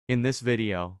In this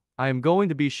video, I am going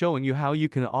to be showing you how you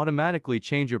can automatically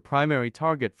change your primary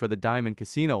target for the Diamond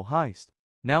Casino Heist.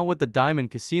 Now with the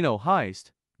Diamond Casino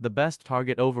Heist, the best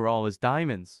target overall is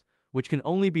diamonds, which can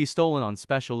only be stolen on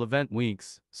special event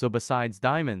weeks. So besides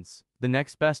diamonds, the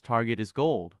next best target is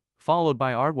gold, followed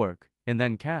by artwork, and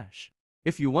then cash.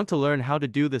 If you want to learn how to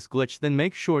do this glitch, then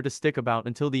make sure to stick about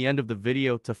until the end of the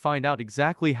video to find out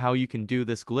exactly how you can do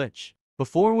this glitch.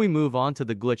 Before we move on to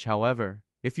the glitch, however,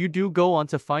 if you do go on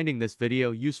to finding this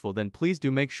video useful, then please do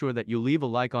make sure that you leave a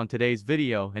like on today's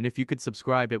video, and if you could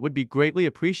subscribe, it would be greatly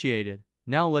appreciated.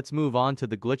 Now let's move on to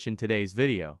the glitch in today's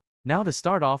video. Now to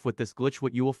start off with this glitch,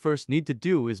 what you will first need to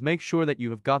do is make sure that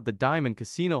you have got the Diamond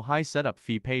Casino Heist setup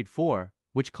fee paid for,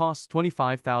 which costs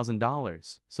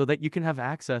 $25,000, so that you can have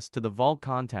access to the vault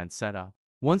content setup.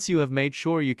 Once you have made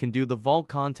sure you can do the vault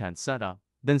content setup,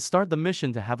 then start the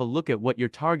mission to have a look at what your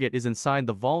target is inside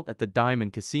the vault at the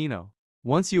Diamond Casino.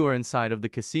 Once you are inside of the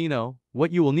casino,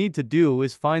 what you will need to do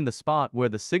is find the spot where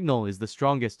the signal is the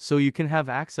strongest so you can have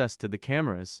access to the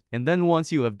cameras, and then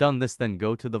once you have done this, then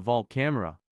go to the vault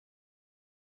camera.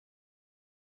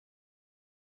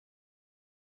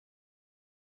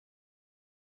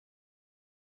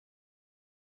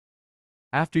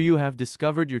 After you have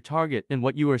discovered your target and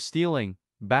what you are stealing,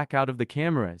 back out of the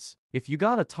cameras. If you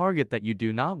got a target that you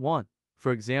do not want,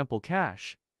 for example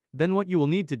cash, then what you will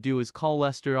need to do is call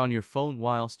Lester on your phone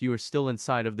whilst you are still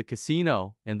inside of the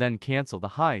casino, and then cancel the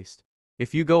heist.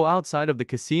 If you go outside of the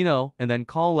casino and then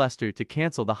call Lester to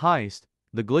cancel the heist,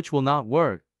 the glitch will not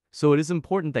work, so it is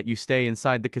important that you stay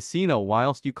inside the casino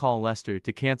whilst you call Lester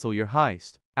to cancel your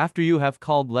heist. After you have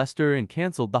called Lester and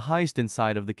cancelled the heist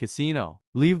inside of the casino,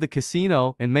 leave the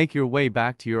casino and make your way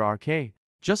back to your arcade.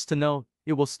 Just to note,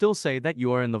 it will still say that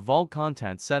you are in the vault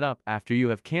content setup after you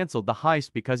have cancelled the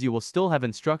heist because you will still have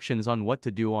instructions on what to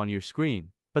do on your screen.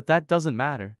 But that doesn't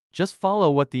matter. Just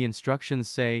follow what the instructions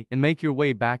say and make your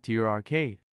way back to your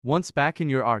arcade. Once back in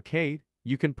your arcade,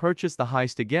 you can purchase the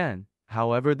heist again.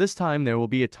 However, this time there will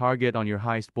be a target on your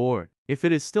heist board. If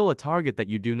it is still a target that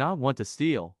you do not want to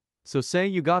steal, so say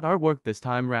you got artwork this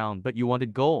time round but you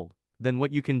wanted gold, then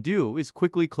what you can do is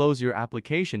quickly close your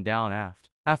application down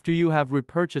after you have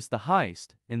repurchased the heist,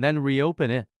 and then reopen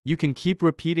it. You can keep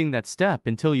repeating that step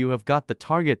until you have got the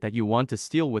target that you want to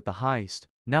steal with the heist.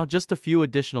 Now just a few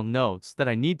additional notes that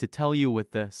I need to tell you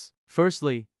with this.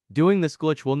 Firstly, doing this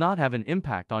glitch will not have an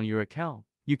impact on your account.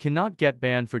 You cannot get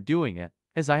banned for doing it,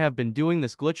 as I have been doing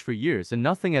this glitch for years and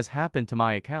nothing has happened to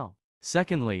my account.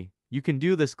 Secondly, you can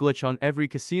do this glitch on every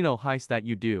casino heist that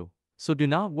you do, so do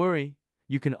not worry.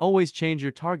 You can always change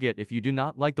your target if you do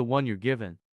not like the one you're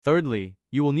given. Thirdly,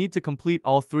 you will need to complete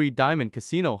all 3 Diamond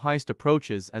Casino Heist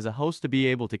approaches as a host to be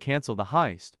able to cancel the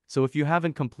heist. So if you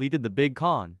haven't completed the Big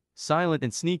Con, Silent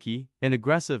and Sneaky, and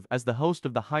Aggressive as the host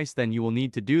of the heist, then you will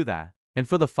need to do that. And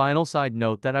for the final side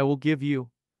note that I will give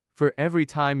you, for every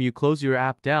time you close your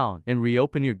app down and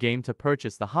reopen your game to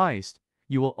purchase the heist,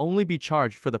 you will only be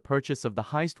charged for the purchase of the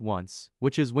heist once,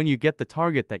 which is when you get the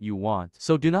target that you want.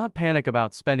 So do not panic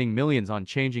about spending millions on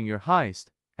changing your heist,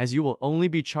 as you will only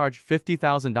be charged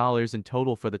 $50,000 in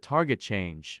total for the target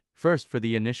change, first for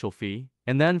the initial fee,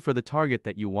 and then for the target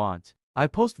that you want. I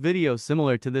post videos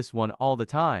similar to this one all the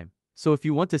time, so if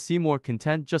you want to see more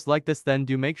content just like this, then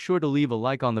do make sure to leave a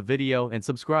like on the video and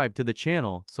subscribe to the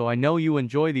channel so I know you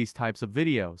enjoy these types of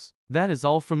videos. That is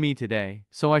all from me today,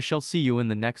 so I shall see you in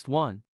the next one.